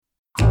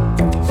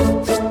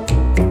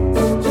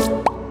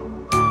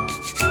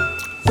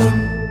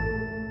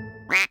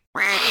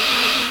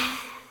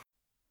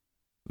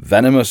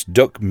Venomous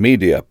Duck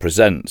Media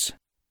presents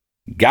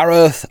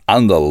Gareth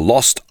and the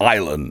Lost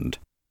Island.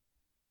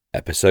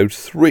 Episode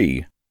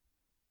 3.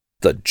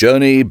 The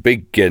Journey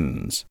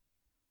Begins.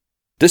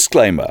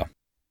 Disclaimer.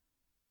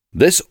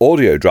 This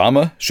audio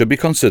drama should be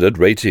considered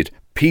rated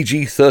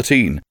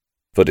PG-13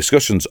 for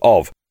discussions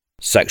of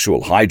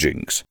sexual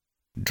hijinks,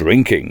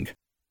 drinking,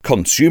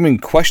 consuming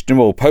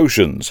questionable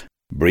potions,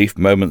 brief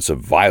moments of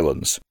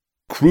violence,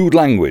 crude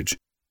language,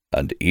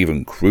 and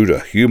even cruder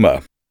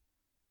humour.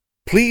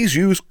 Please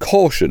use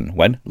caution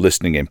when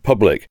listening in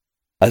public,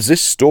 as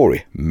this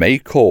story may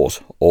cause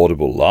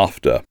audible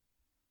laughter.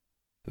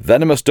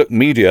 Venomous Duck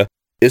Media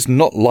is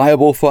not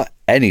liable for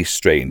any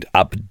strained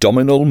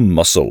abdominal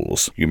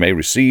muscles you may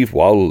receive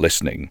while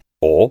listening,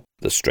 or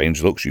the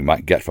strange looks you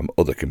might get from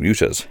other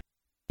commuters.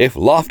 If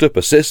laughter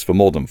persists for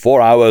more than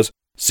 4 hours,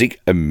 seek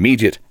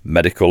immediate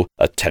medical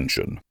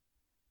attention.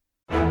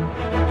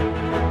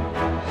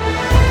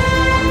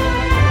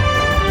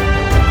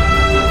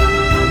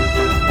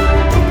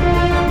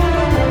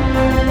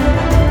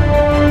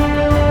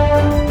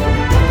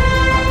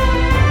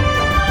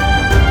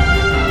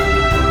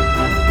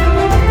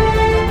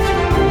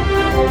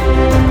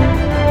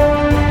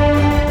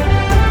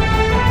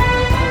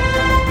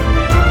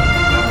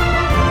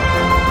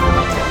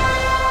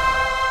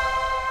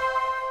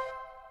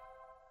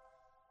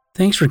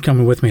 Thanks for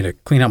coming with me to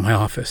clean up my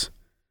office.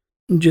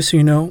 Just so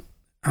you know,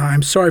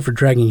 I'm sorry for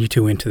dragging you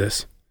two into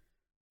this.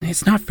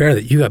 It's not fair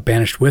that you got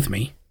banished with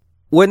me.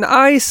 When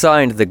I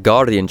signed the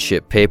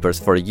guardianship papers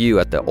for you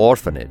at the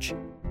orphanage,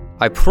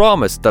 I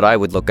promised that I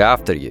would look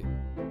after you,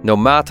 no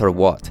matter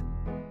what.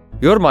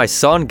 You're my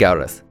son,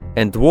 Gareth,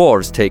 and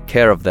dwarves take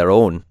care of their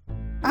own.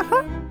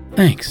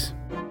 Thanks,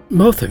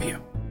 both of you.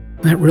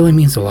 That really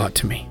means a lot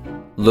to me.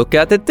 Look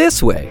at it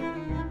this way.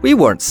 We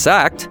weren't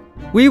sacked.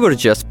 We were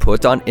just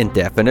put on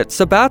indefinite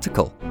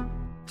sabbatical.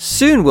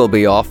 Soon we'll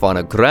be off on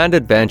a grand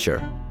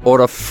adventure,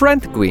 or a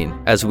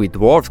Frentqueen, as we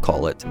dwarves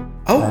call it.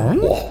 Oh,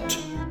 what?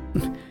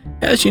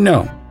 As you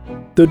know,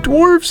 the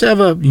dwarves have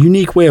a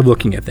unique way of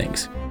looking at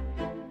things.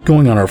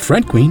 Going on our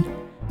Frentqueen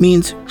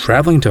means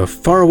traveling to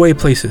faraway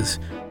places,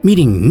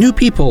 meeting new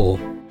people,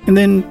 and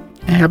then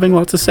having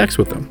lots of sex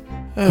with them.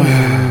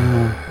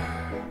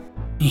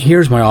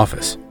 Here's my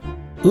office.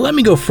 Let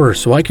me go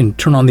first so I can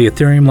turn on the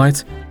Ethereum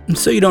lights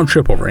so you don't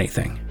trip over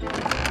anything.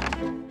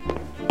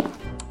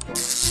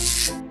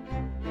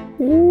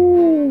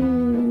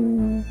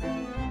 Ooh.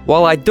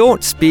 While I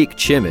don't speak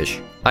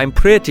Chimish, I'm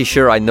pretty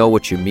sure I know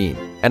what you mean,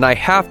 and I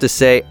have to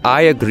say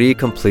I agree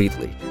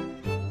completely.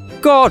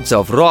 Gods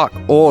of rock,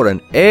 ore, and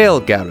ale,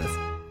 Gareth.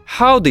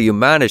 How do you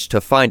manage to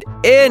find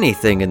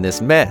anything in this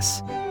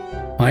mess?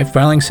 My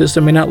filing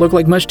system may not look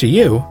like much to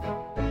you,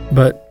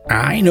 but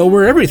I know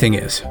where everything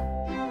is.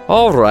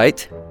 All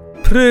right,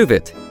 prove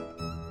it.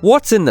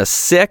 What's in the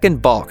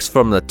second box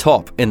from the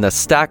top in the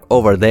stack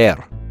over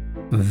there?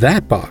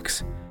 That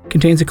box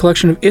contains a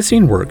collection of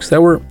Isian works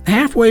that were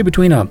halfway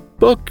between a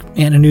book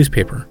and a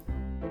newspaper.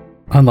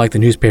 Unlike the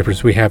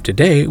newspapers we have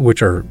today,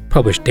 which are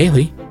published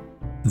daily,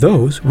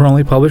 those were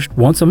only published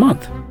once a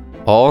month.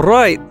 All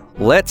right,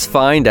 let's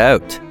find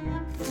out.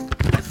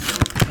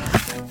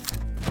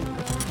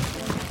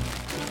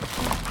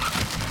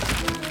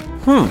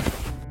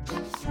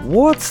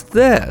 What's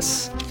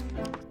this?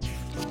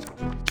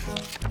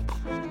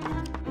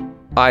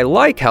 I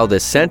like how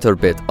this center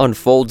bit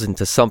unfolds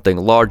into something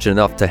large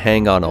enough to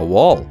hang on a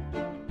wall.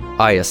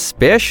 I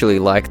especially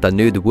like the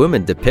nude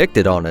woman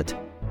depicted on it,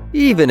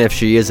 even if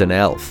she is an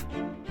elf.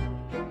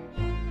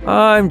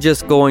 I'm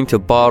just going to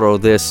borrow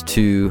this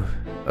to,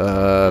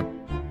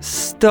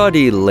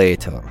 study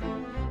later.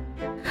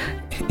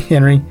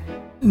 Henry,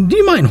 do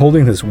you mind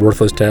holding this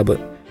worthless tablet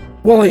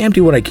while I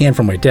empty what I can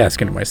from my desk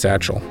into my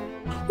satchel?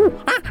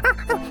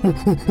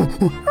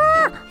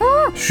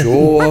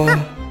 Sure.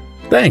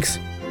 Thanks.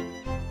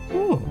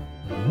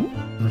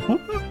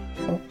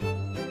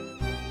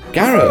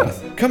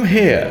 Gareth, come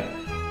here.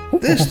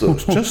 This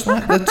looks just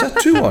like the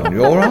tattoo on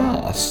your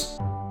ass.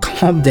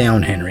 Calm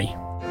down, Henry.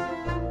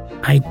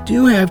 I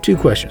do have 2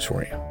 questions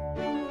for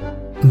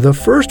you. The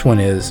first one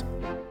is,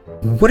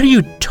 what are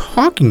you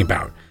talking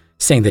about,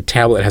 saying the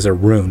tablet has a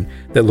rune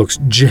that looks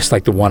just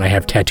like the one I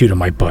have tattooed on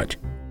my butt?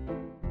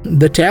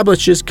 The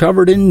tablet's just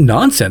covered in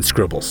nonsense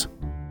scribbles.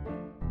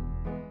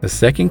 The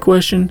second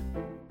question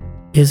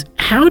is,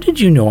 how did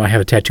you know I have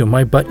a tattoo on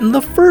my butt in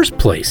the first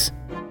place?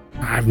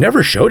 I've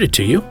never showed it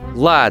to you.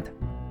 Lad,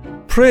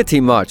 pretty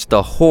much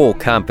the whole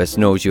campus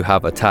knows you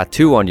have a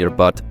tattoo on your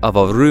butt of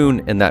a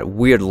rune in that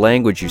weird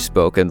language you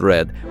spoke and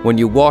read when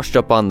you washed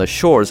up on the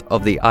shores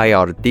of the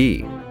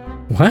IRD.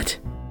 What?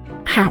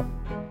 How?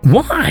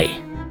 Why?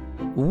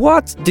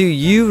 What do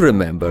you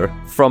remember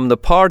from the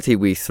party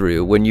we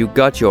threw when you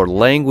got your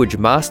language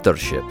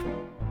mastership?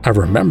 I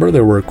remember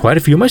there were quite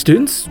a few of my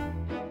students,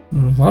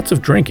 lots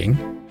of drinking,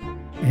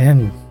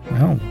 and,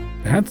 well,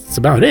 that's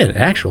about it,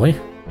 actually.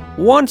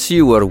 Once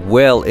you were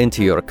well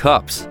into your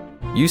cups,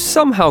 you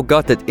somehow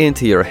got it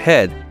into your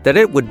head that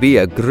it would be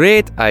a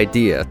great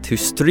idea to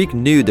streak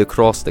nude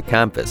across the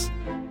campus.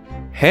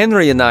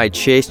 Henry and I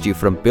chased you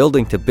from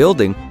building to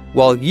building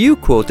while you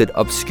quoted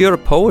obscure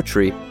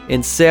poetry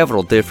in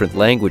several different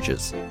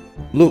languages.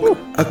 Look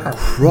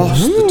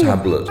across the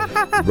tablet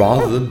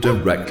rather than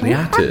directly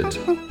at it.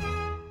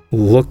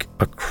 Look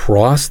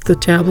across the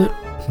tablet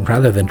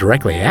rather than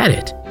directly at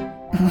it?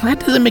 That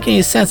doesn't make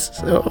any sense.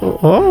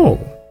 Oh,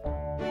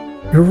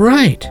 you're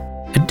right.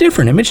 A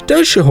different image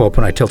does show up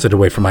when I tilt it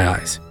away from my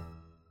eyes.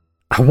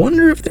 I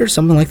wonder if there's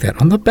something like that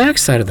on the back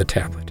side of the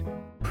tablet.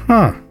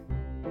 Huh.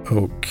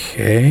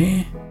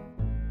 Okay.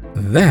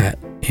 That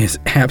is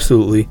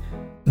absolutely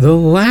the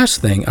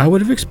last thing I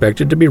would have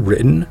expected to be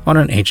written on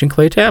an ancient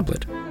clay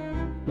tablet.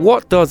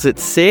 What does it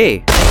say?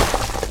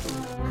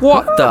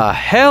 What the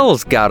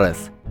hell's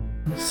Gareth?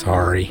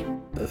 Sorry.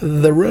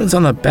 The runes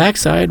on the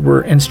backside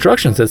were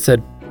instructions that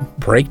said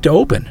break to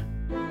open.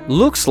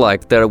 Looks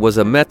like there was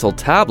a metal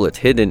tablet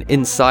hidden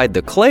inside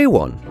the clay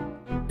one.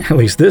 At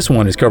least this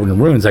one is covered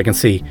in runes I can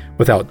see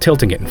without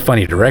tilting it in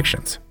funny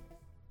directions.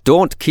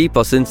 Don't keep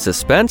us in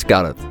suspense,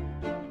 Gareth.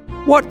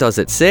 What does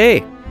it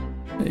say?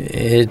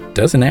 It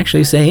doesn't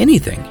actually say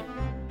anything.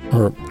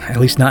 Or at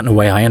least not in a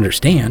way I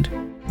understand.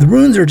 The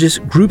runes are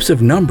just groups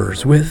of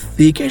numbers with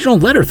the occasional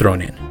letter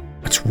thrown in.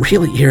 What's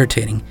really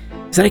irritating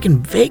is that I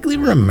can vaguely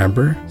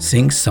remember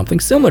seeing something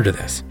similar to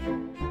this.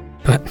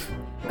 But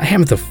I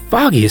haven't the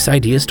foggiest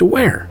idea as to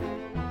where.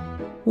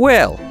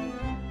 Well,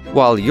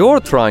 while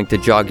you're trying to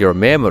jog your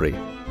memory,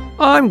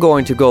 I'm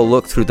going to go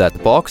look through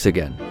that box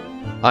again.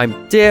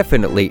 I'm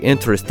definitely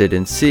interested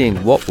in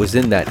seeing what was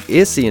in that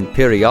Isian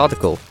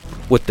periodical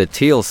with the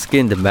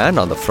teal-skinned man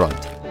on the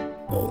front.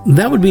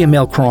 That would be a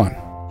male cron.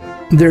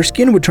 Their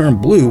skin would turn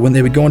blue when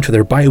they would go into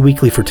their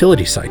bi-weekly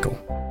fertility cycle.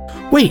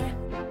 Wait,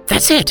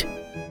 that's it!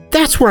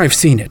 That's where I've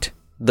seen it!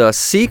 The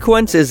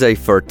sequence is a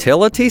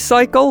fertility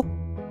cycle?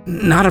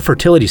 Not a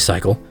fertility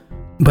cycle,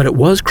 but it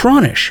was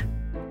cronish.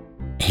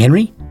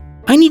 Henry,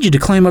 I need you to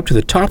climb up to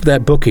the top of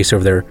that bookcase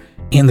over there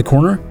in the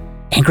corner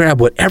and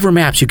grab whatever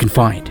maps you can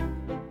find.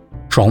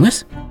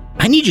 Trollness,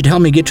 I need you to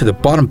help me get to the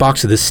bottom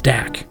box of this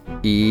stack.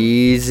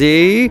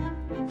 Easy.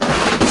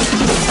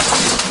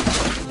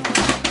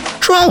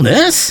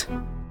 Trollness?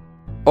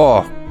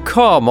 Oh,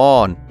 come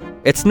on.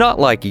 It's not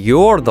like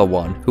you're the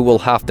one who will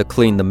have to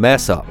clean the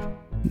mess up.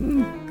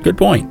 Good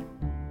point.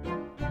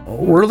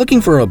 We're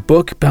looking for a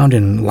book bound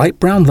in light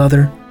brown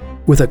leather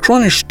with a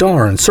cronish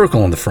star and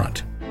circle on the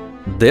front.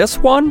 This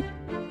one?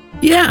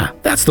 Yeah,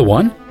 that's the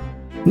one.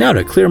 Now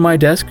to clear my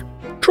desk,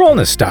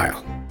 Trollness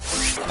style.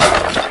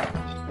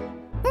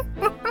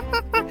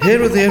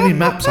 Here are the only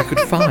maps I could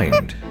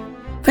find.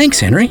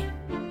 Thanks, Henry.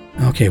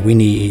 Okay, we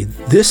need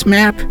this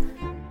map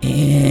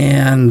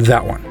and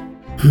that one.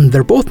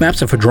 They're both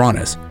maps of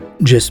Hadronis,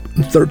 just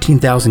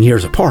 13,000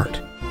 years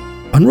apart.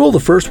 Unroll the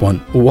first one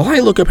while I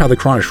look up how the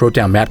Cronish wrote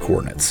down map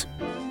coordinates.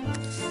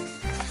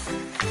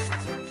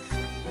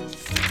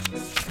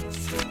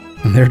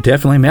 They're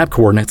definitely map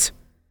coordinates.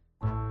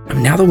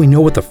 Now that we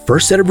know what the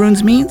first set of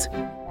runes means,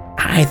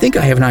 I think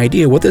I have an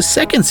idea what the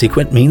second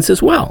sequence means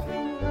as well.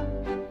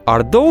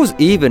 Are those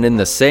even in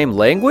the same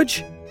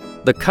language?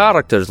 The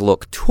characters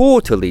look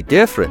totally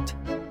different.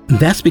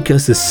 That's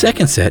because the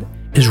second set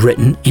is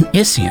written in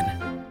Isian.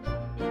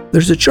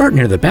 There's a chart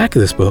near the back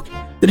of this book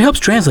that helps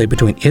translate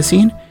between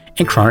Isian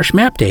and Cronish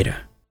map data.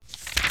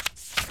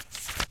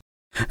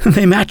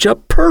 They match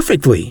up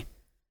perfectly.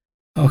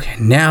 Okay,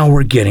 now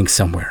we're getting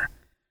somewhere.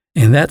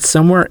 And that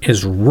somewhere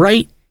is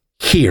right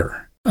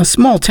here. A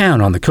small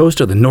town on the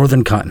coast of the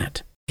northern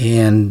continent.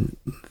 And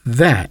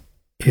that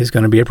is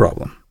going to be a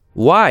problem.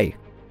 Why?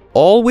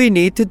 All we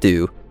need to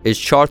do is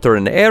charter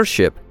an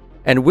airship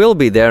and we'll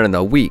be there in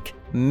a week,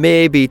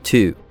 maybe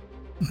 2.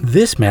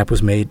 This map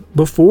was made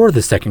before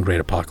the Second Great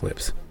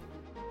Apocalypse.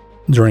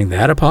 During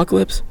that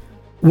apocalypse,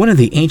 one of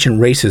the ancient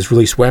races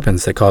released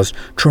weapons that caused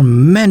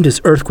tremendous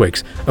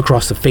earthquakes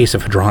across the face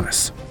of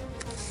Hadronis.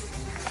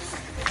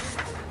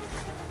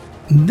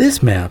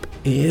 This map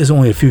is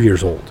only a few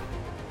years old,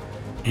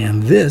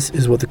 and this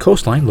is what the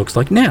coastline looks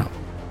like now.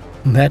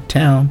 That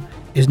town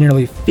is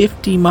nearly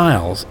 50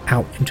 miles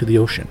out into the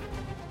ocean.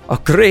 A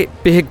great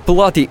big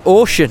bloody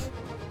ocean!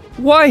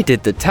 Why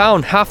did the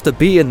town have to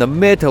be in the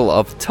middle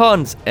of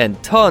tons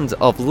and tons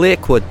of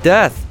liquid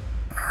death?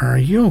 Are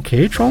you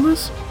okay,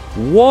 Trollness?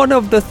 One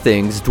of the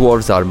things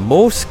dwarves are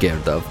most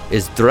scared of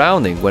is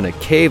drowning when a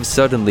cave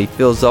suddenly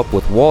fills up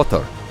with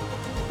water.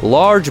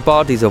 Large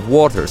bodies of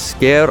water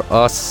scare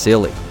us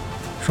silly.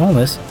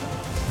 Trollness,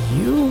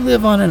 you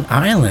live on an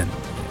island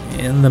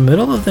in the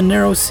middle of the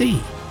narrow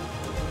sea.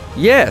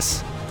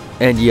 Yes,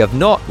 and you have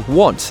not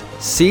once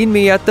seen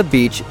me at the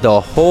beach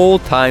the whole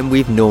time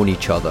we've known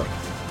each other.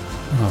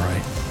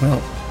 Alright,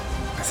 well,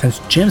 since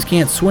Jims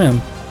can't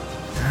swim,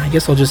 I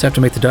guess I'll just have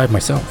to make the dive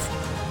myself.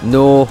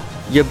 No,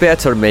 you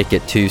better make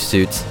it 2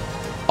 suits.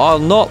 I'll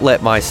not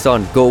let my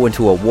son go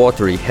into a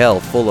watery hell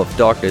full of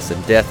darkness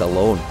and death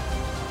alone.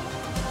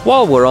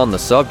 While we're on the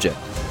subject,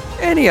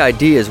 any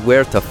ideas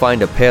where to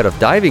find a pair of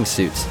diving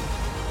suits?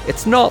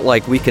 It's not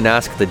like we can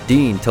ask the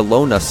dean to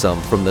loan us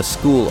some from the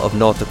School of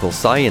Nautical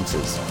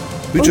Sciences.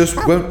 We just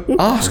won't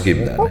ask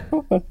him then.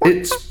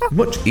 It's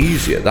much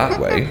easier that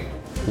way.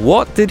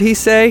 What did he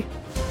say?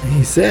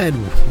 He said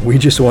we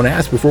just won't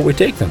ask before we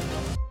take them.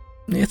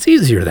 It's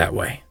easier that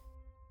way.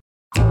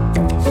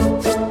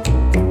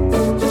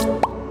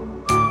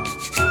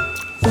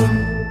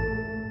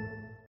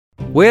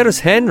 Where's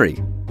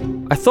Henry?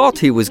 I thought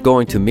he was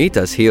going to meet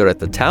us here at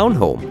the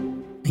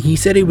townhome. He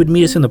said he would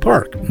meet us in the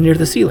park near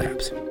the Sea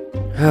Labs.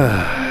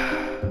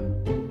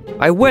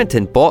 I went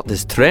and bought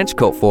this trench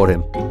coat for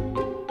him.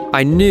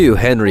 I knew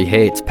Henry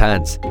hates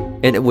pants,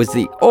 and it was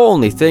the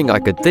only thing I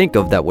could think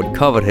of that would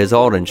cover his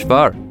orange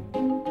fur.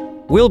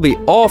 We'll be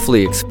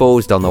awfully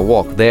exposed on the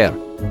walk there,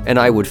 and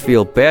I would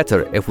feel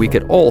better if we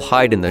could all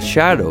hide in the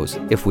shadows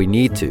if we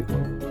need to.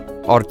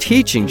 Our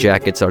teaching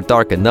jackets are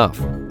dark enough,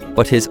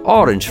 but his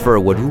orange fur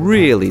would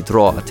really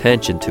draw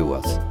attention to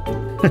us.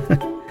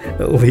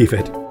 Leave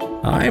it.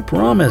 I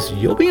promise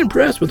you'll be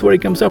impressed with what he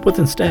comes up with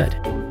instead.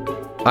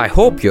 I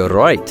hope you're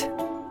right.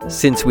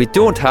 Since we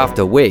don't have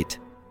to wait,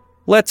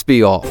 let's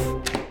be off.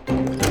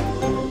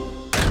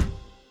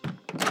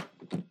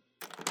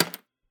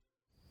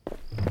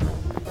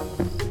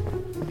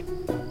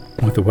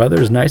 With the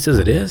weather as nice as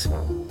it is,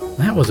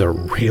 that was a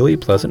really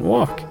pleasant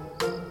walk.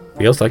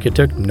 Feels like it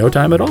took no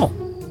time at all.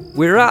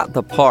 We're at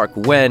the park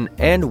when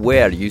and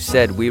where you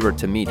said we were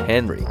to meet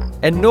Henry,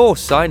 and no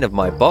sign of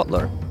my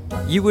butler.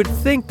 You would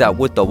think that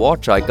with the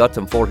watch I got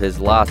him for his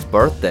last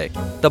birthday,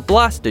 the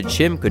blasted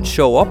chim could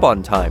show up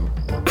on time.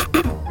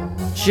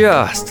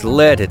 Just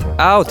let it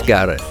out,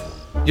 Gareth.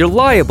 You're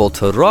liable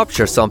to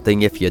rupture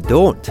something if you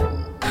don't.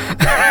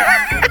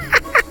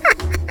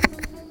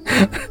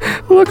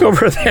 Look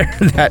over there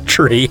in that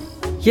tree.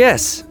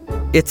 Yes,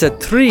 it's a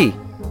tree.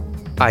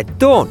 I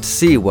don't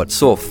see what's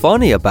so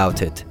funny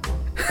about it.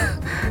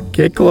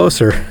 Get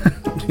closer.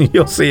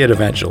 You'll see it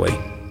eventually.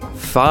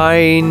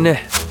 Fine.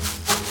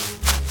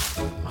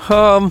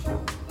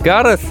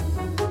 Gareth,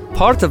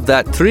 part of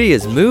that tree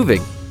is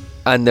moving,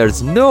 and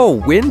there's no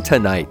wind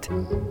tonight.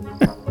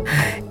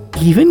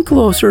 Even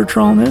closer,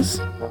 Trollness.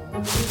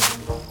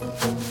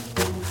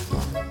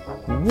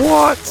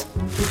 What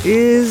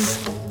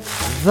is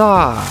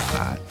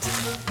that?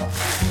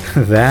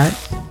 That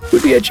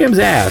would be a chim's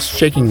ass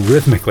shaking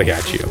rhythmically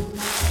at you.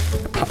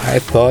 I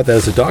thought that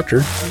as a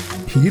doctor,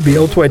 you'd be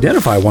able to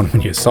identify one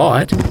when you saw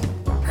it.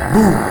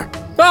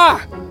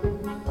 Ah!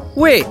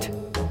 Wait,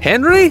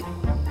 Henry?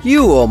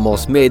 You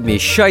almost made me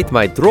shite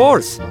my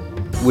drawers.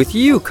 With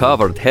you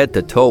covered head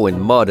to toe in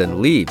mud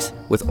and leaves,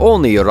 with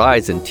only your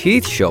eyes and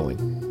teeth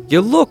showing, you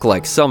look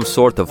like some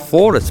sort of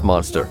forest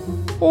monster,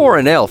 or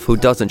an elf who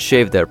doesn't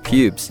shave their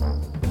pubes.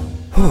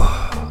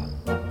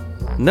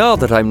 Now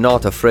that I'm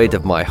not afraid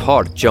of my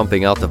heart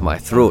jumping out of my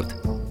throat,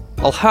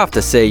 I'll have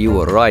to say you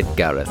were right,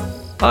 Gareth.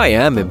 I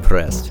am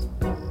impressed.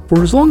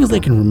 For as long as they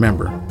can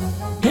remember,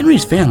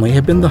 Henry's family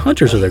had been the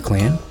hunters of their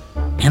clan,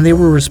 and they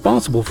were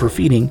responsible for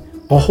feeding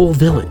a whole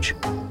village.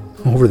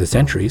 Over the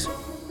centuries,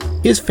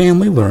 his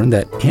family learned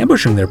that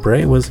ambushing their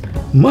prey was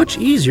much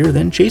easier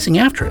than chasing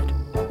after it.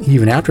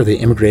 Even after they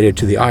immigrated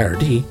to the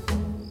IRD,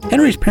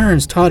 Henry's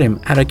parents taught him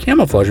how to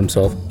camouflage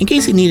himself in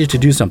case he needed to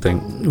do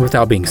something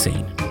without being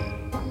seen.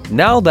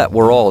 Now that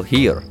we're all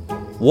here,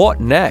 what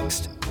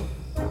next?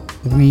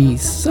 We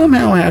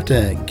somehow have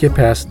to get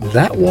past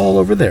that wall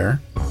over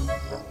there,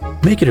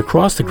 make it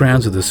across the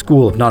grounds of the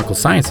School of Nautical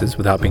Sciences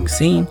without being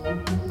seen,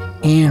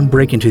 and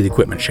break into the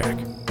equipment shack.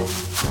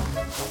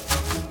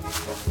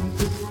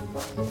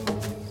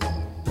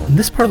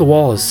 This part of the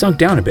wall is sunk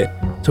down a bit,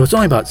 so it's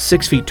only about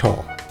 6 feet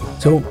tall.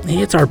 So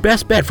it's our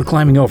best bet for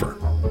climbing over.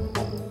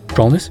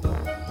 Trollness,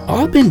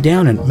 I'll bend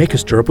down and make a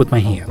stirrup with my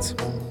hands.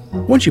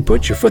 Once you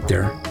put your foot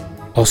there,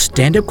 I'll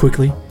stand up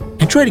quickly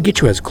and try to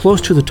get you as close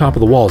to the top of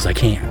the wall as I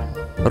can.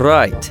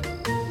 Right.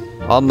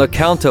 On the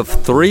count of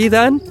 3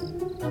 then?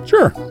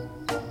 Sure.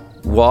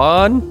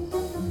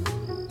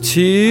 1,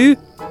 2,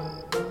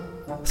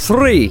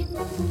 3.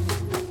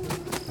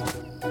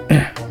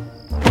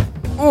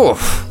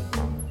 Oof.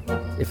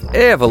 If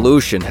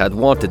evolution had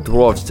wanted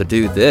dwarves to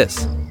do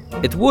this,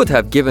 it would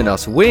have given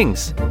us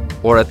wings,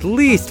 or at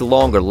least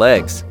longer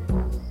legs.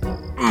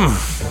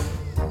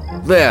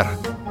 There.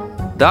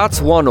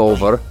 That's one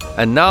over,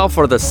 and now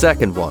for the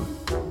second one.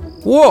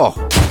 Whoa!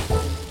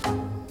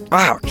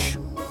 Ouch!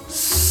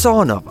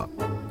 Son of a...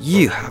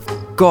 You have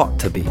got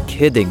to be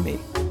kidding me.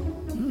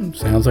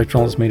 Sounds like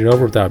Trollness made it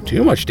over without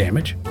too much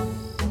damage.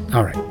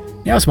 Alright,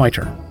 now it's my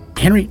turn.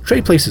 Henry,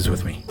 trade places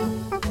with me.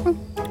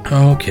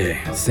 Okay,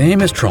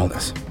 same as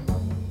Trollness.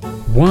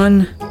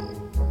 1,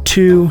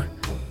 2,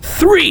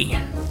 3!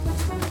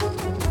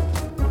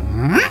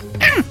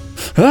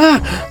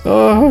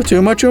 Oh,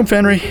 too much oomph,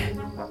 Henry.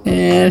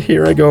 And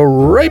here I go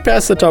right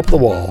past the top of the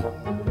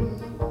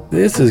wall.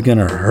 This is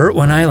gonna hurt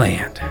when I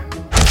land.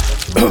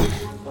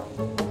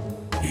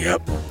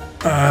 Yep,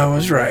 I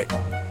was right.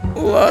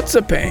 Lots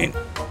of pain.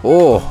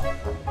 Oh,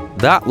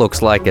 that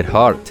looks like it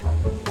hurt.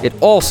 It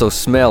also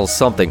smells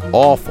something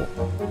awful.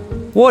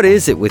 What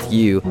is it with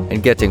you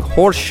and getting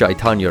horse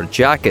shite on your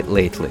jacket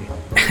lately?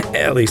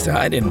 At least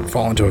I didn't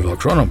fall into a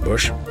Velcronum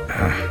bush.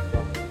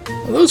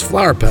 Those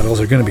flower petals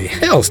are gonna be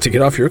hells to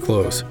get off your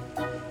clothes.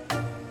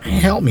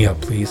 Help me up,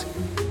 please.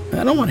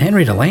 I don't want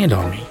Henry to land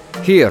on me.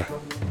 Here,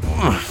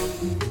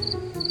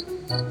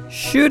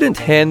 Shouldn't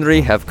Henry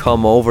have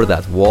come over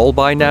that wall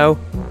by now?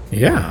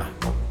 Yeah.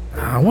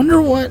 I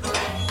wonder what...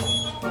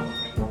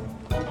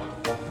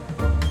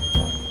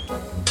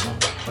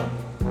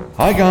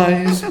 Hi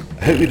guys,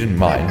 hope you didn't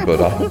mind,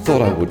 but I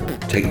thought I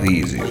would take the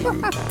easier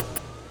route.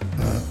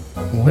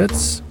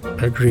 Let's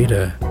agree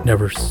to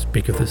never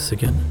speak of this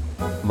again.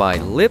 My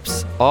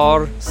lips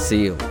are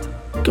sealed.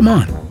 Come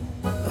on.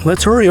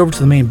 Let's hurry over to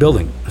the main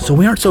building so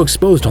we aren't so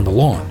exposed on the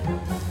lawn.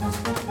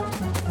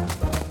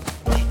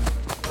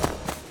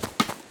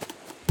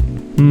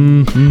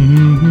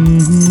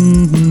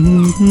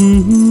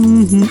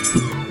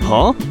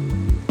 Huh?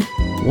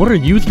 What are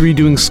you three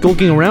doing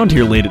skulking around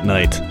here late at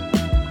night?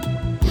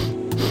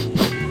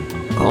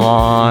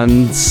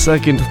 On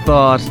second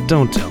thought,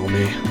 don't tell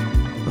me.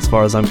 As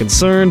far as I'm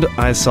concerned,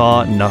 I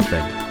saw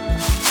nothing.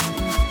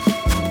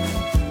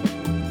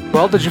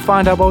 Well, did you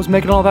find out what was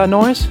making all that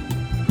noise?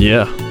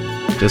 Yeah,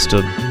 just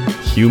a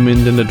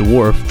human and a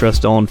dwarf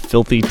dressed all in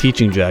filthy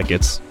teaching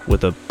jackets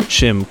with a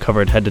chim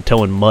covered head to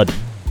toe in mud.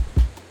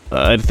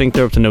 I'd think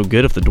they're up to no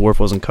good if the dwarf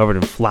wasn't covered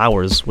in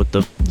flowers, with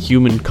the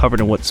human covered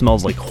in what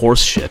smells like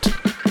horse shit.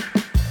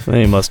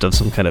 They must have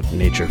some kind of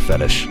nature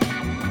fetish.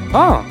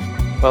 Oh,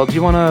 well, do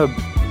you want to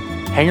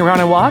hang around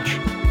and watch?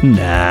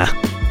 Nah.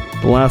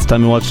 The last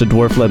time I watched a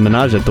dwarf-led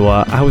menage a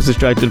trois, I was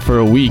distracted for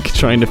a week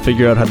trying to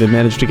figure out how they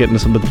managed to get into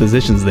some of the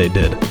positions they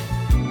did.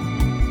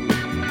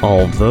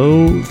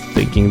 Although,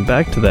 thinking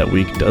back to that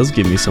week does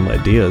give me some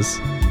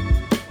ideas.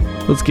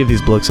 Let's give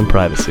these blokes some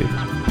privacy,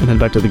 and head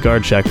back to the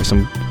guard shack for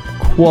some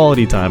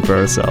quality time for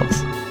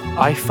ourselves.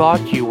 I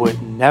thought you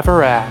would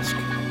never ask.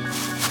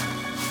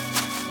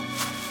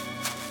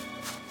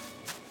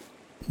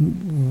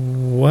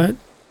 What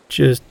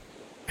just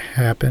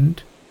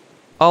happened?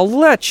 I'll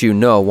let you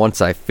know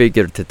once I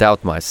figured it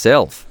out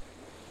myself.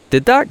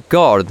 Did that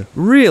guard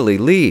really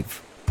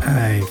leave?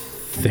 I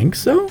think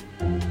so.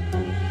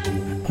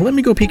 Well, let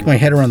me go peek my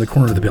head around the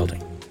corner of the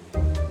building.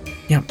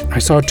 Yeah, I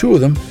saw two of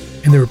them,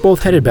 and they were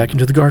both headed back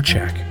into the guard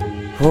shack.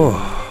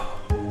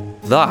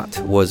 That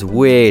was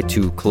way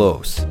too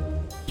close.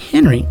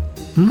 Henry,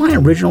 my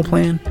original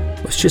plan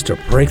was just to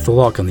break the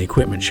lock on the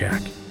equipment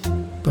shack.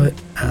 But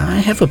I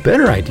have a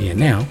better idea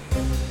now.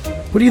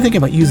 What do you think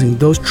about using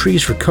those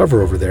trees for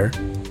cover over there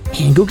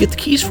and go get the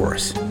keys for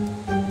us?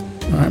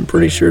 I'm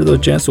pretty sure those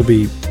gents will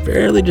be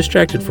fairly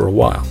distracted for a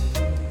while.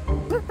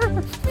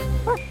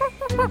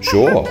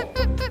 Sure.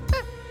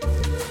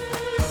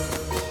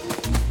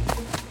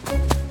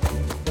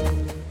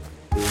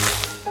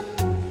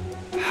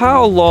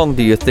 How long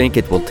do you think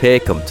it will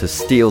take them to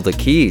steal the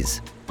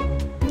keys?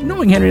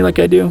 Knowing Henry like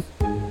I do,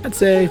 I'd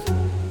say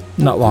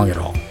not long at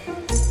all.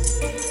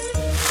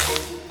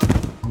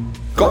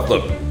 Got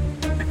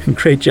them.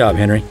 Great job,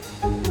 Henry.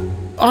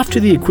 Off to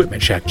the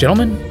equipment shack,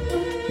 gentlemen.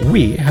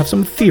 We have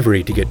some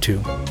thievery to get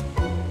to.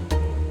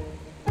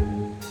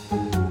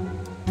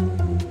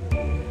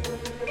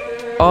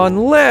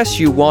 Unless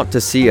you want to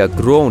see a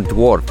grown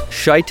dwarf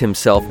shite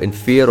himself in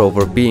fear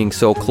over being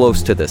so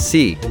close to the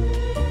sea,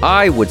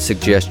 I would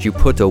suggest you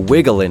put a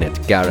wiggle in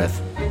it,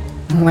 Gareth.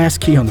 Last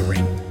key on the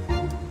ring.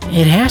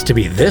 It has to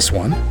be this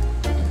one.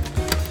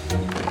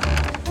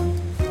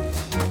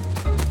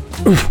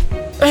 Oof.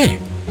 Hey!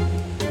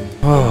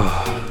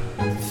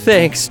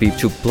 Thanks be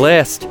to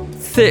blessed,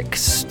 thick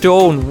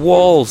stone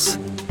walls.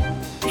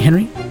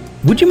 Henry,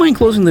 would you mind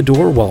closing the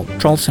door while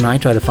Charles and I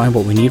try to find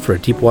what we need for a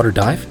deep water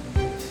dive?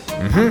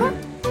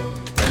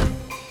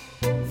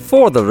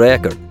 For the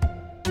record,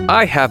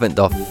 I haven't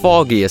the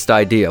foggiest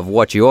idea of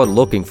what you're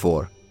looking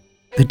for.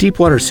 The deep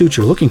water suits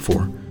you're looking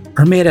for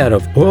are made out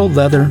of oiled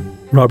leather,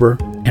 rubber,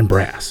 and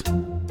brass.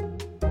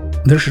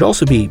 There should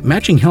also be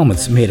matching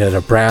helmets made out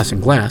of brass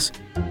and glass,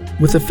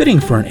 with a fitting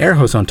for an air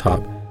hose on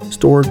top,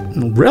 stored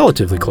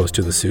relatively close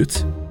to the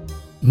suits.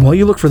 While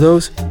you look for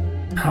those,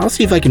 I'll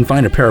see if I can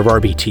find a pair of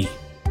RBT.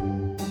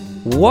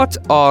 What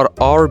are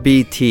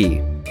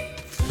RBT?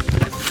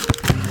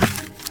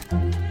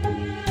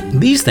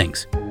 These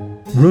things,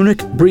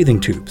 runic breathing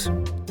tubes,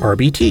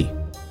 RBT.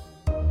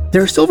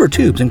 They're silver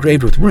tubes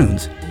engraved with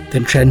runes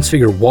that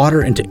transfigure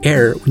water into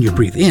air when you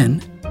breathe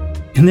in,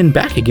 and then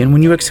back again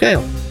when you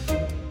exhale.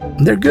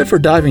 They're good for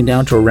diving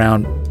down to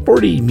around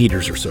 40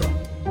 meters or so.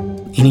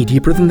 Any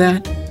deeper than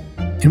that,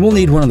 and we'll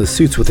need one of the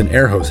suits with an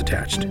air hose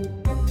attached.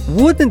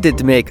 Wouldn't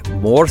it make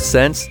more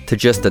sense to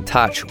just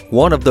attach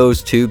one of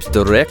those tubes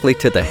directly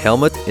to the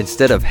helmet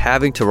instead of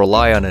having to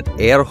rely on an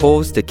air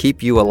hose to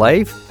keep you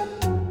alive?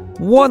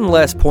 One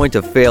less point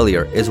of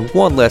failure is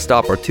one less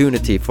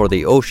opportunity for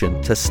the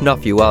ocean to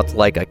snuff you out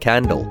like a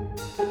candle.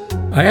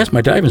 I asked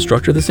my dive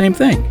instructor the same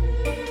thing.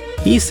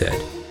 He said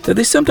that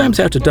they sometimes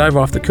have to dive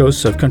off the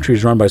coasts of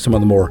countries run by some of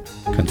the more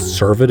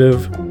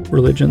conservative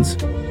religions.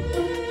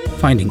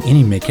 Finding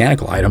any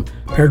mechanical item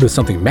paired with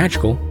something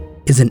magical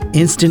is an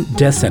instant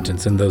death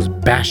sentence in those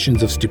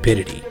bastions of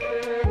stupidity.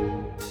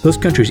 Those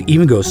countries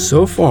even go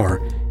so far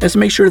as to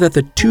make sure that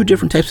the two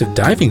different types of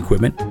diving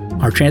equipment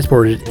are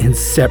transported in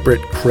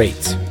separate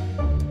crates.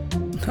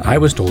 I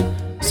was told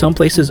some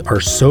places are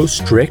so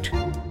strict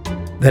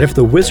that if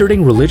the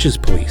wizarding religious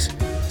police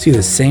see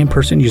the same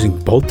person using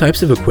both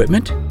types of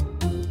equipment?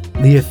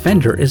 The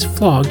offender is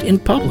flogged in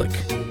public.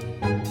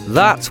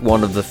 That's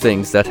one of the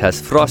things that has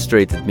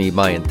frustrated me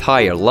my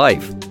entire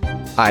life.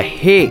 I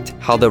hate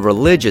how the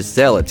religious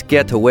zealots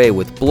get away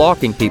with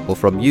blocking people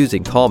from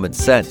using common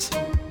sense.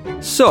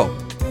 So,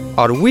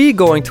 are we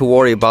going to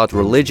worry about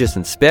religious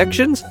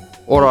inspections,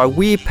 or are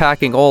we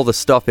packing all the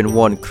stuff in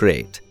one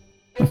crate?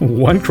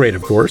 One crate,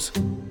 of course.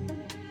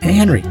 Hey,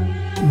 Henry,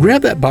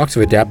 grab that box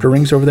of adapter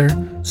rings over there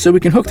so we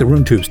can hook the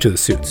room tubes to the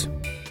suits.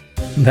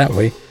 That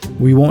way,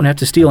 we won't have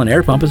to steal an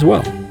air pump as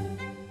well.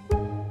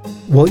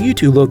 While you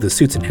two load the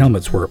suits and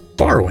helmets we're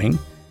borrowing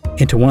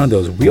into one of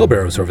those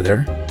wheelbarrows over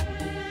there,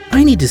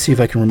 I need to see if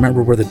I can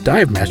remember where the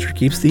dive master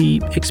keeps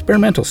the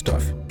experimental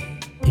stuff.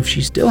 If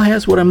she still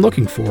has what I'm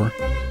looking for,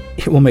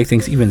 it will make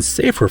things even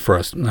safer for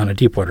us on a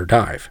deepwater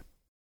dive.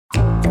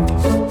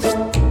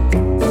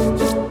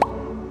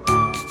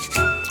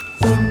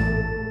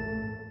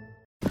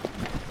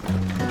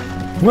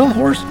 Well,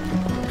 Horse,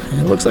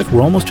 it looks like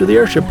we're almost to the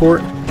airship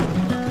port.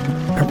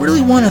 I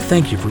really want to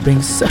thank you for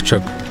being such a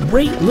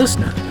great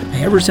listener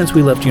ever since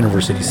we left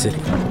University City.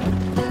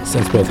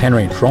 Since both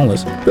Henry and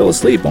Trollness fell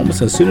asleep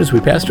almost as soon as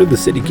we passed through the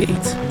city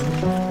gates.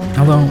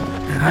 Although,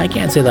 I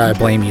can't say that I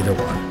blame either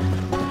one.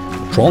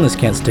 Trollness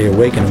can't stay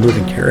awake in a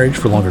moving carriage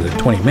for longer than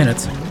 20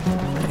 minutes,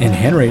 and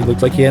Henry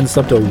looked like he hadn't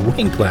slept a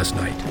wink last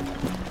night.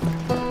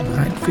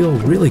 I'd feel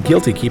really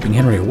guilty keeping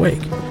Henry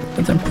awake,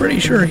 since I'm pretty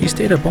sure he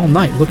stayed up all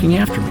night looking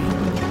after me.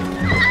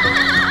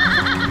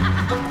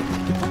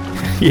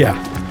 Yeah,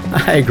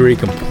 I agree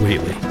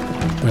completely.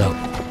 Well,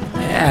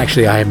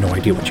 actually, I have no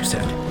idea what you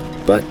said,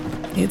 but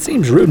it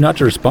seems rude not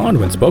to respond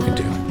when spoken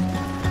to.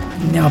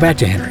 Now back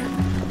to Henry.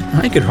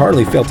 I could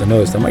hardly fail to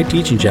notice that my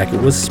teaching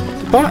jacket was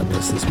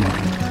spotless this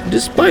morning,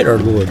 despite our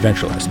little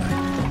adventure last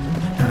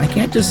night. I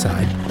can't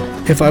decide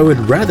if I would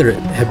rather it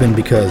have been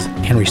because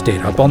Henry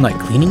stayed up all night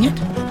cleaning it,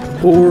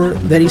 or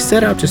that he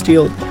set out to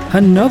steal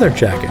another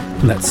jacket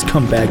from that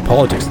scumbag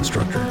politics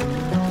instructor.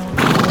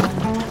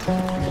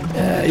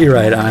 You're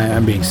right,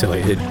 I'm being silly.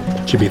 It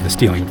should be the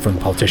stealing from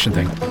the politician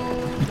thing.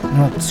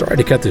 Well, sorry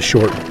to cut this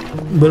short,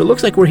 but it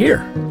looks like we're here.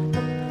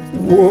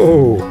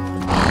 Whoa.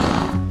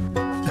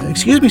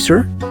 Excuse me,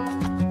 sir.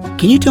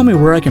 Can you tell me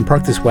where I can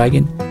park this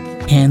wagon,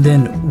 and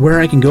then where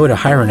I can go to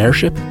hire an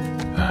airship?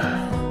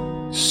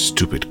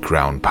 Stupid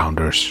ground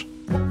pounders.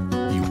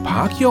 You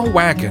park your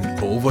wagon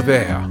over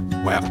there,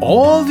 where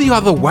all the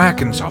other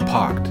wagons are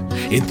parked,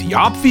 in the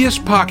obvious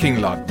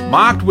parking lot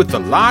marked with the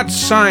large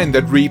sign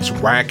that reads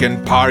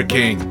Wagon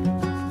Parking.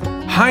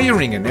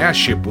 Hiring an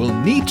airship will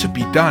need to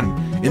be done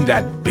in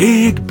that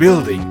big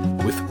building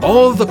with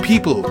all the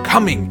people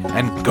coming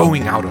and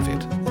going out of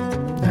it.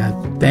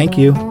 Thank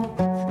you.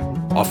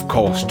 Of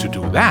course, to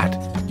do that,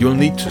 you'll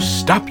need to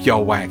stop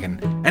your wagon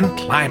and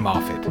climb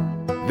off it.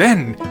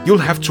 Then you'll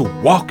have to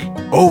walk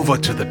over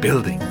to the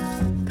building.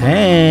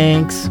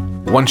 Thanks.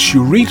 Once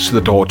you reach the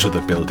door to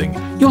the building,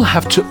 you'll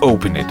have to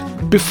open it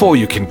before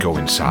you can go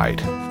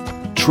inside.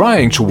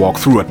 Trying to walk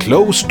through a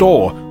closed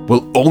door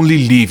will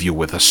only leave you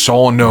with a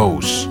sore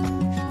nose.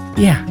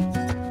 Yeah,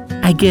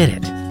 I get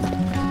it.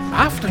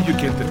 After you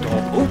get the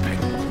door open,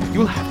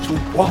 you'll have to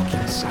walk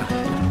inside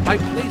by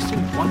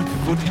placing one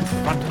foot in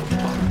front of the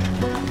other.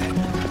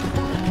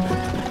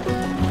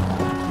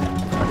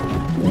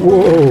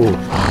 Whoa.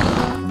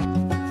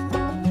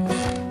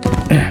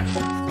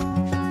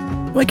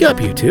 Wake up,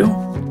 you two.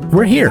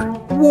 We're here.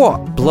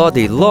 What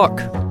bloody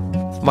luck!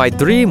 My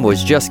dream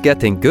was just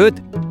getting good.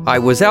 I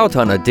was out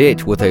on a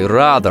date with a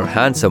rather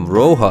handsome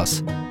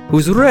Rojas,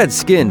 whose red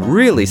skin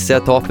really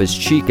set off his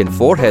cheek and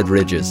forehead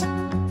ridges.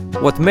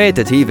 What made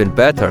it even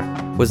better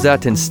was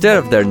that instead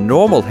of their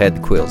normal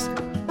head quills,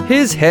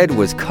 his head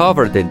was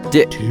covered in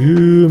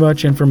Too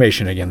much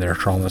information again there,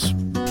 Trollness.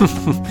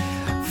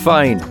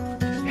 Fine.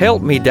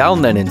 Help me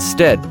down then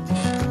instead.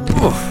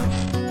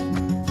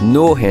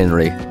 No,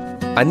 Henry.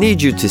 I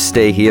need you to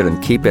stay here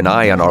and keep an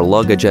eye on our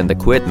luggage and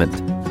equipment.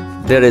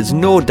 There is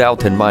no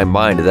doubt in my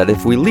mind that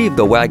if we leave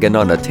the wagon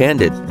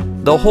unattended,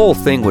 the whole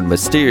thing would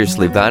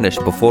mysteriously vanish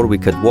before we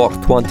could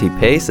walk 20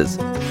 paces.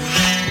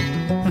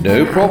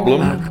 No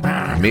problem.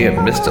 Me and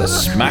Mr.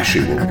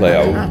 Smashy will play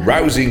a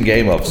rousing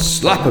game of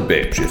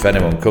slap-a-bitch if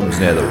anyone comes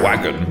near the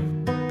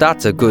wagon.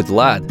 That's a good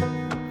lad.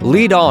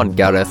 Lead on,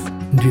 Gareth.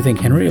 Do you think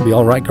Henry will be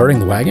all right guarding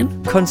the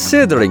wagon?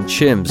 Considering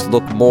Chims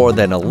look more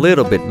than a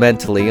little bit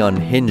mentally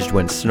unhinged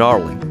when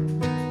snarling.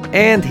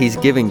 And he's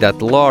giving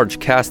that large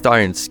cast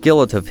iron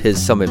skillet of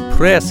his some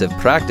impressive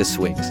practice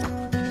swings.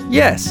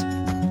 Yes,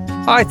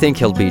 I think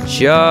he'll be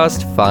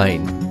just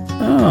fine.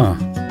 Oh,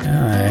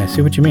 I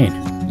see what you mean.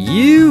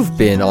 You've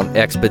been on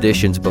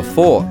expeditions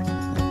before.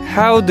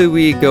 How do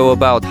we go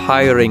about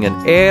hiring an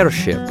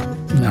airship?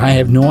 I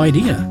have no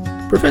idea.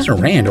 Professor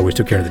Rand always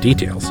took care of the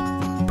details.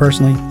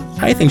 Personally,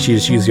 I think she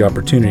just used the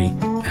opportunity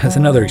as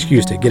another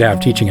excuse to get out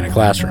of teaching in a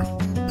classroom.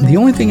 The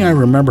only thing I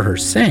remember her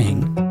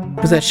saying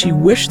was that she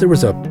wished there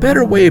was a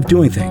better way of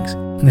doing things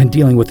than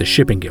dealing with the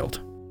shipping guild.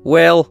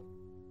 Well,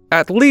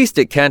 at least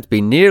it can't be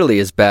nearly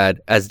as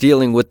bad as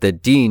dealing with the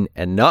Dean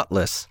and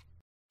Knotless.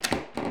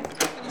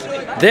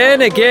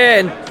 Then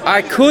again,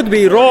 I could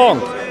be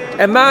wrong.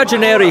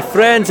 Imaginary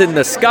friends in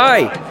the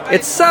sky.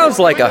 It sounds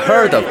like a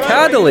herd of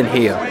cattle in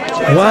here.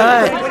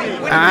 What?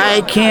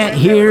 I can't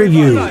hear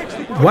you.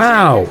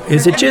 Wow,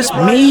 is it just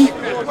me?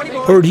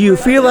 Or do you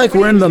feel like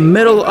we're in the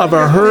middle of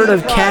a herd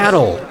of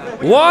cattle?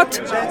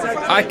 What?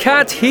 I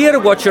can't hear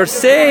what you're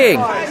saying.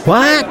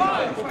 What?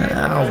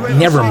 Oh,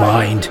 never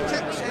mind.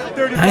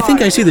 I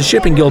think I see the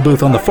shipping guild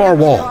booth on the far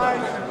wall.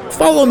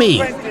 Follow me.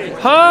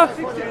 Huh?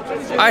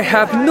 I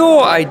have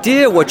no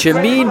idea what you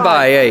mean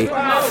by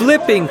a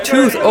flipping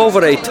tooth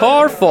over a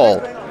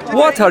tarfall.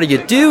 What are you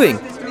doing?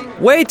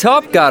 Wait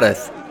up,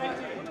 Gareth.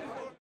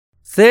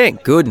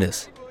 Thank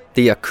goodness.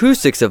 The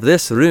acoustics of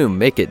this room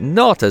make it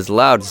not as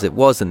loud as it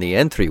was in the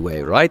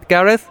entryway, right,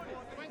 Gareth?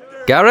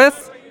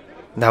 Gareth?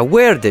 Now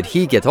where did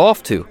he get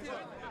off to?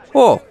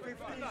 Oh,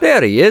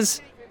 there he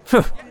is.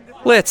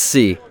 Let's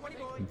see.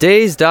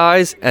 Dazed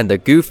eyes and a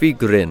goofy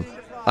grin.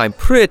 I'm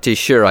pretty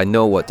sure I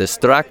know what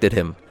distracted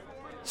him.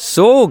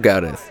 So,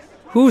 Gareth,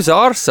 whose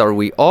arse are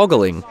we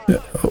ogling?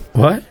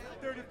 What?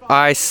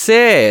 I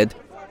said,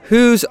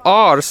 whose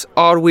arse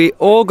are we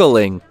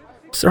ogling?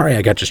 Sorry,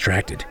 I got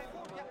distracted.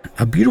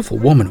 A beautiful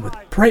woman with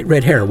bright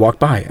red hair walked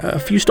by a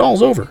few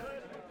stalls over.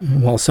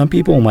 While some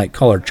people might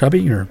call her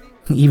chubby or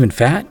even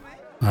fat,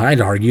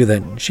 I'd argue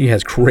that she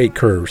has great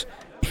curves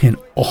in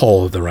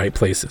all of the right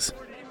places.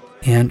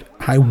 And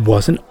I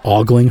wasn't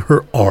ogling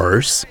her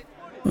arse,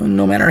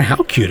 no matter how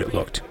cute it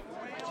looked.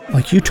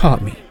 Like you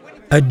taught me,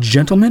 a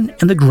gentleman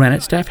in the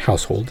Granite Staff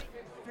household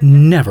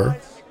never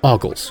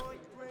ogles.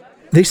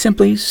 They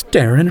simply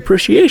stare in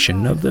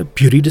appreciation of the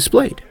beauty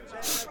displayed.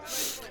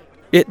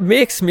 It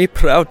makes me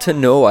proud to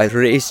know I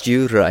raised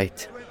you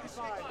right.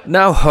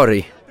 Now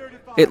hurry.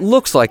 It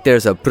looks like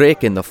there's a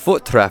break in the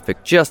foot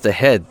traffic just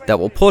ahead that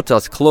will put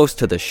us close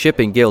to the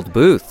Shipping Guild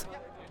booth.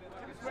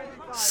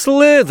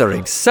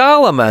 Slithering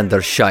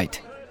salamander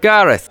shite.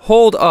 Gareth,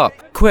 hold up.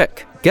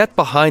 Quick, get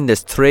behind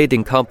this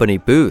trading company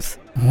booth.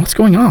 What's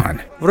going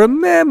on?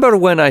 Remember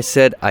when I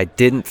said I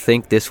didn't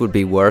think this would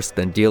be worse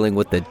than dealing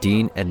with the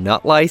Dean and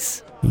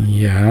Nutlice?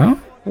 Yeah?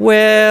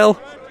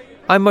 Well,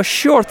 I'm a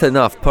short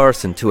enough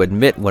person to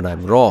admit when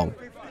I'm wrong.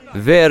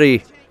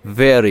 Very,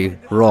 very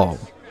wrong.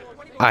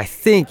 I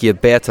think you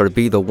better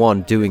be the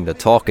one doing the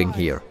talking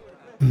here.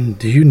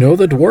 Do you know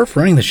the dwarf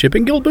running the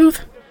Shipping Guild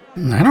booth?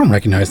 I don't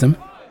recognize them.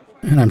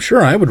 And I'm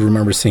sure I would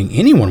remember seeing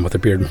anyone with a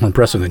beard more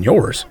impressive than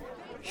yours.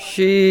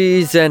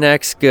 She's an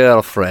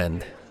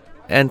ex-girlfriend,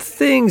 and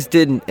things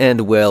didn't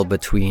end well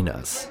between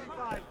us.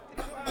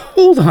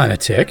 Hold on a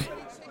tick.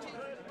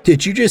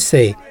 Did you just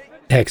say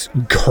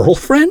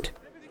ex-girlfriend?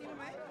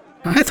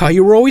 I thought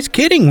you were always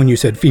kidding when you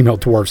said female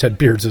dwarves had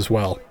beards as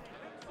well.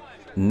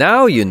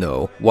 Now you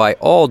know why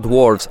all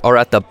dwarves are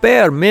at the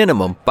bare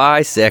minimum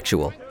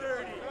bisexual.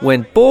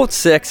 When both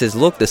sexes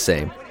look the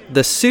same,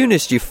 the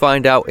soonest you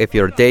find out if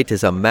your date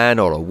is a man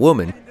or a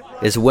woman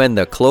is when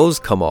the clothes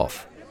come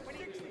off.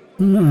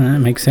 That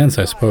makes sense,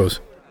 I suppose.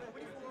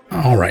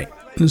 All right,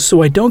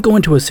 so I don't go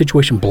into a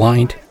situation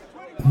blind.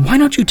 Why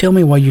don't you tell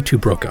me why you two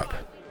broke up?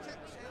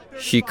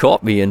 She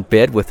caught me in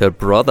bed with her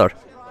brother.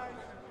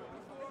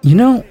 You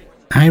know,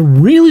 I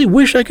really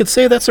wish I could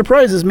say that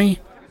surprises me,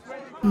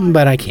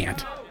 but I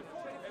can't.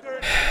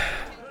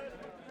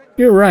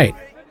 You're right.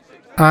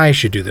 I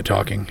should do the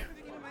talking.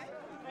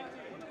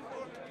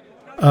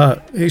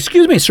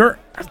 Excuse me, sir.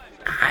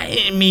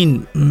 I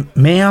mean,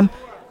 ma'am,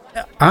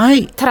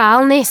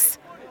 Tralness.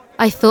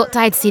 I thought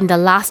I'd seen the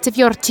last of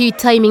your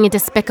two-timing and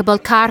despicable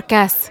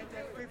carcass.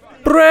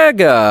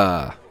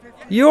 Brega!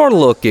 You're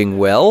looking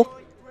well.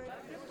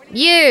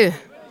 You!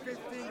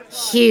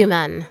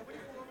 Human.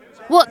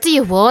 What do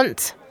you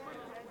want?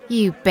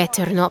 You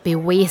better not be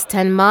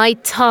wasting my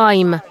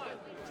time.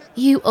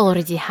 You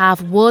already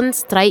have one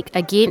strike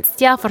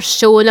against you for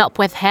showing up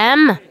with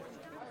him.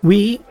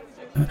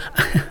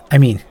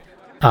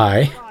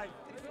 I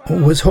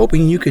was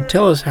hoping you could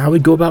tell us how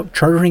we'd go about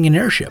chartering an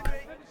airship.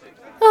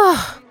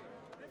 Oh,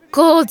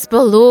 gods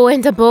below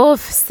and above,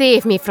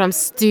 save me from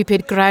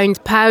stupid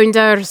ground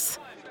pounders.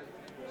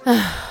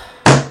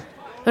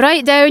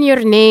 Write down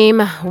your name,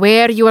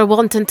 where you are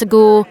wanting to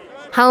go,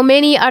 how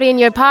many are in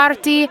your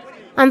party,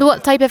 and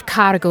what type of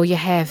cargo you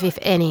have, if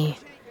any.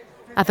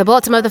 At the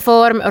bottom of the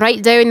form,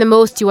 write down the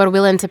most you are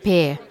willing to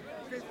pay.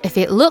 If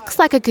it looks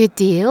like a good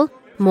deal,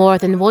 more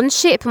than one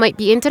ship might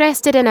be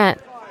interested in it,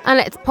 and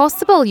it's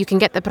possible you can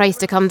get the price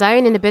to come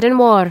down in the bidding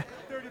war.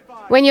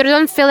 When you're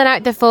done filling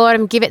out the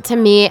form, give it to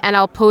me and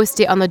I'll post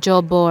it on the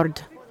job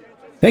board.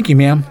 Thank you,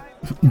 ma'am.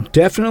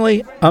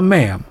 Definitely a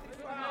ma'am.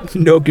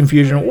 No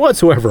confusion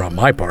whatsoever on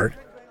my part.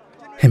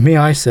 And may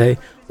I say,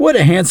 what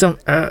a handsome,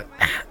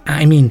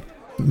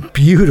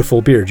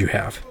 beautiful beard you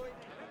have.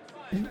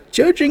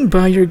 Judging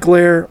by your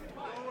glare,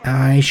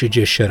 I should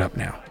just shut up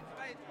now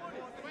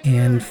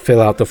and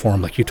fill out the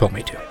form like you told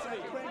me to.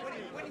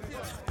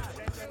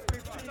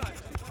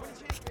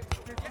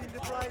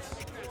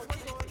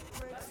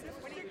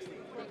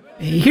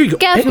 Here you go.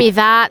 Give me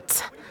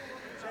that.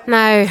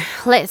 Now,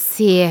 let's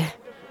see.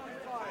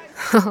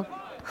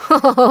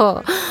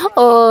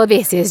 Oh,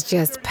 this is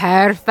just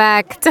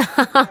perfect.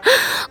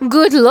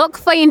 Good luck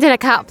finding a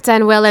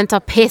captain willing to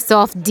piss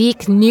off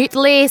Deke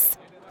Newtlace,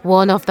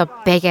 one of the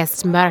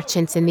biggest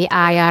merchants in the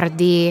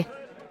IRD.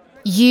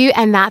 You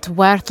and that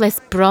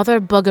worthless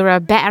brother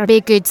buggerer better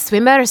be good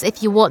swimmers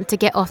if you want to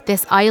get off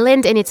this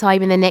island any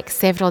time in the next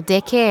several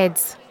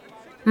decades.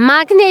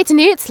 Magnate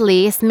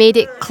Newtlace made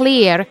it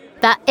clear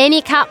that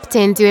any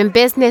captain doing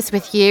business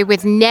with you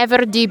would never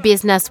do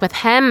business with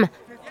him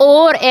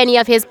or any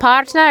of his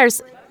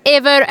partners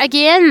ever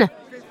again.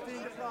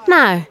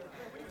 Now,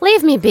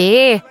 leave me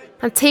be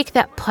and take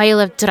that pile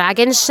of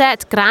dragon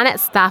shit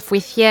granite staff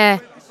with you.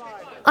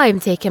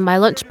 I'm taking my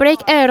lunch break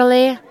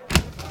early.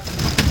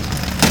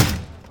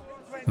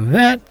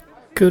 That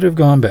could have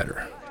gone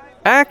better.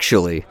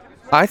 Actually,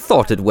 I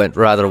thought it went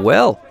rather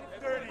well.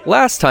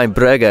 Last time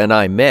Brega and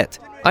I met,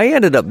 I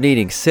ended up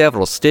needing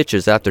several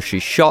stitches after she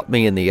shot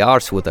me in the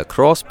arse with a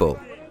crossbow.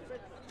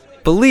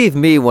 Believe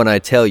me when I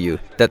tell you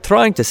that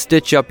trying to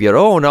stitch up your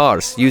own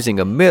arse using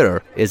a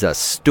mirror is a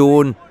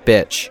stone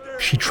bitch.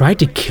 She tried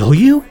to kill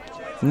you?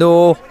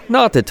 No,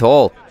 not at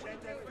all.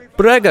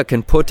 Brega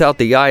can put out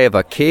the eye of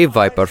a cave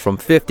viper from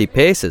 50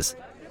 paces.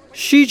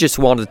 She just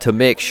wanted to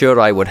make sure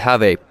I would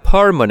have a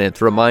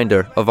permanent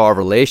reminder of our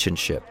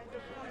relationship.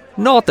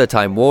 Not that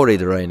I'm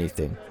worried or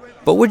anything,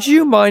 but would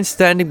you mind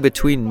standing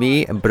between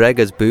me and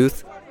Brega's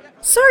booth?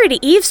 Sorry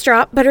to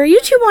eavesdrop, but are you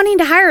two wanting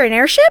to hire an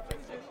airship?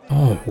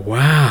 Oh,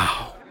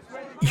 wow.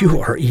 You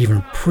are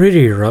even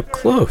prettier up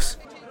close,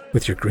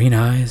 with your green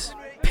eyes,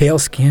 pale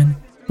skin,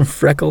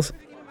 freckles,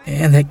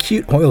 and that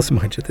cute oil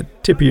smudge at the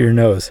tip of your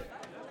nose.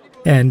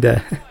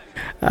 And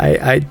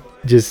I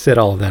just said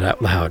all of that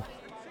out loud,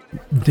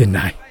 didn't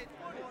I?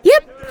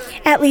 Yep.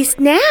 At least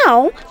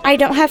now, I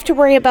don't have to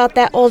worry about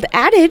that old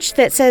adage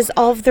that says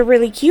all of the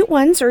really cute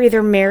ones are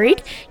either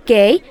married,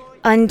 gay,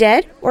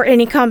 undead, or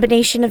any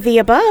combination of the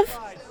above.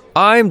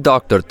 I'm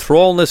Dr.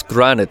 Trollness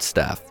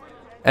Granitstaff,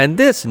 and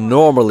this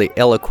normally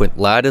eloquent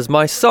lad is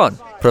my son,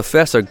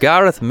 Professor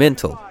Gareth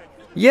Mintle.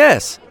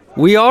 Yes,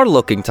 we are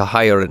looking to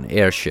hire an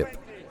airship.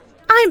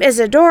 I'm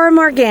Isadora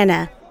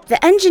Morgana,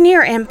 the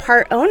engineer and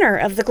part owner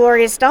of the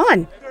Glorious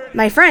Dawn.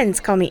 My friends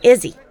call me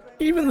Izzy.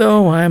 Even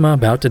though I'm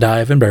about to die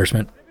of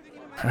embarrassment,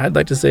 I'd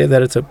like to say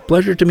that it's a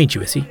pleasure to meet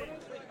you, Izzy.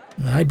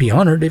 I'd be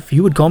honored if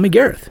you would call me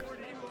Gareth.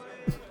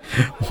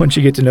 Once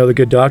you get to know the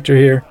good doctor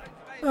here,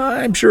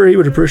 I'm sure he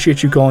would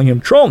appreciate you calling him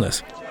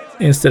Trollness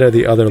instead of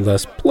the other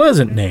less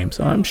pleasant names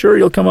I'm sure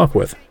you'll come up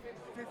with.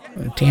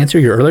 To answer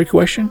your earlier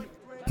question,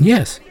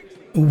 yes,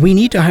 we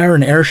need to hire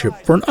an airship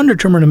for an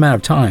undetermined amount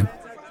of time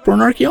for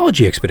an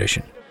archaeology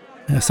expedition.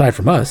 Aside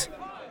from us,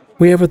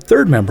 we have a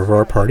third member of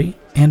our party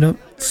and a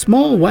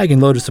small wagon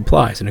load of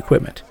supplies and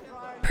equipment.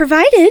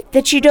 Provided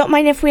that you don't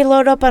mind if we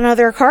load up on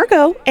other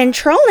cargo, and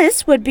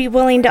Trollness would be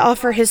willing to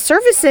offer his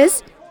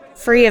services,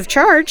 free of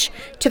charge,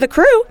 to the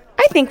crew,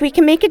 I think we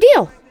can make a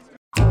deal.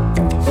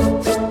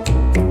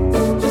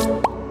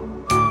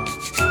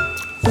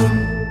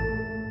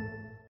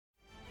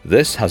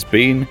 This has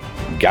been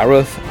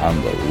Gareth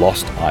and the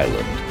Lost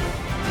Island.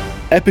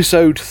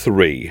 Episode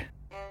 3,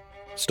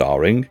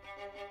 starring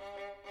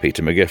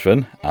Peter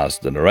McGiffin as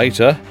the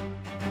narrator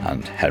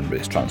and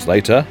Henry's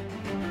translator,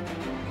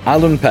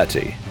 Alan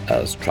Petty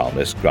as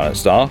Trollness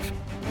Granitstaff,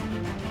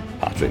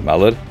 Patrick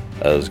Mallard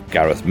as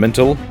Gareth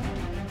Mintle,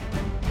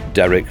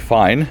 Derek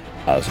Fine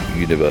as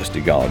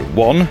University Guard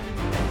 1,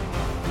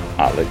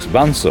 Alex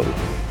Vansel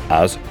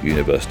as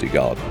University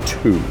Guard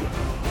 2,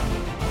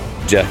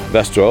 Jeff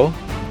Vestro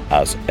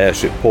as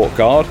Airship Port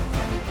Guard,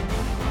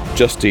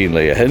 Justine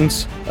Leah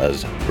Hintz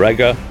as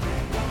Brega,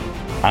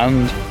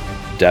 and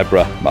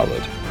Deborah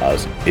Mallard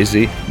as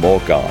Izzy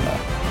Morgana.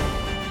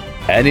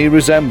 Any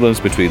resemblance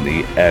between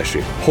the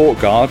Airship Port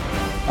Guard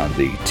and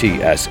the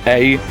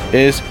TSA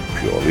is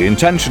purely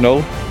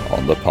intentional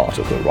on the part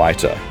of the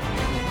writer.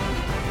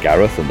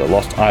 Gareth and the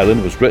Lost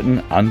Island was written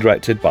and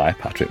directed by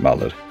Patrick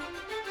Mallard.